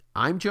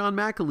I'm John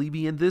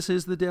McAlevey, and this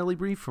is the Daily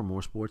Brief from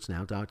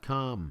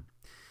moresportsnow.com.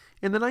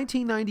 In the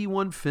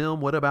 1991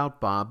 film What About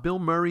Bob, Bill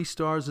Murray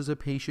stars as a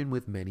patient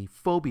with many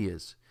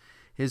phobias.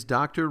 His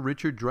doctor,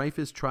 Richard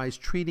Dreyfuss, tries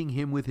treating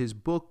him with his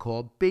book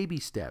called Baby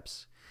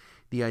Steps.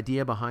 The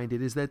idea behind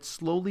it is that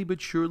slowly but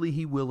surely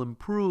he will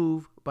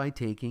improve by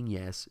taking,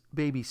 yes,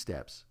 baby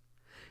steps.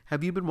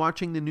 Have you been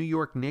watching the New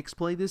York Knicks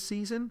play this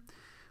season?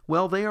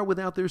 Well, they are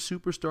without their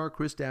superstar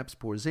Kristaps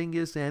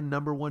Porzingis, and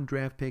number one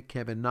draft pick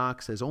Kevin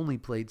Knox has only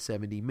played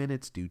 70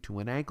 minutes due to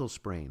an ankle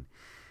sprain.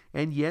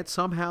 And yet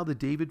somehow the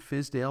David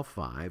Fizdale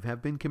Five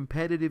have been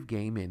competitive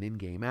game in and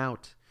game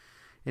out.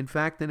 In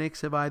fact, the Knicks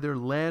have either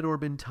led or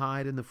been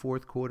tied in the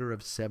fourth quarter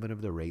of 7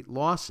 of their 8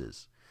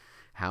 losses.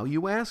 How,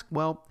 you ask?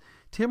 Well,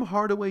 Tim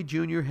Hardaway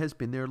Jr. has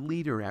been their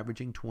leader,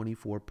 averaging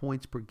 24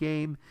 points per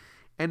game.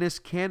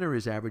 Enes Kanter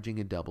is averaging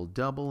a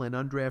double-double, and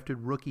undrafted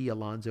rookie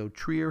Alonzo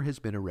Trier has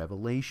been a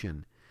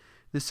revelation.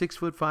 The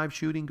 6'5"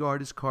 shooting guard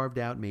has carved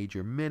out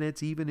major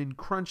minutes, even in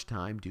crunch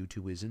time, due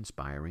to his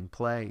inspiring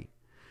play.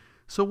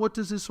 So what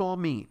does this all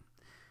mean?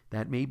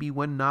 That maybe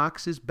when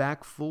Knox is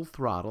back full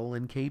throttle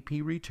and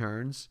KP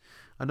returns,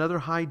 another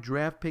high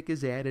draft pick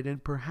is added,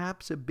 and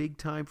perhaps a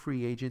big-time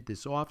free agent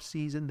this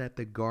offseason, that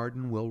the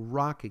Garden will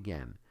rock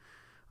again.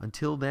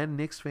 Until then,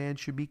 Knicks fans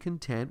should be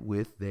content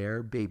with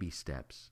their baby steps.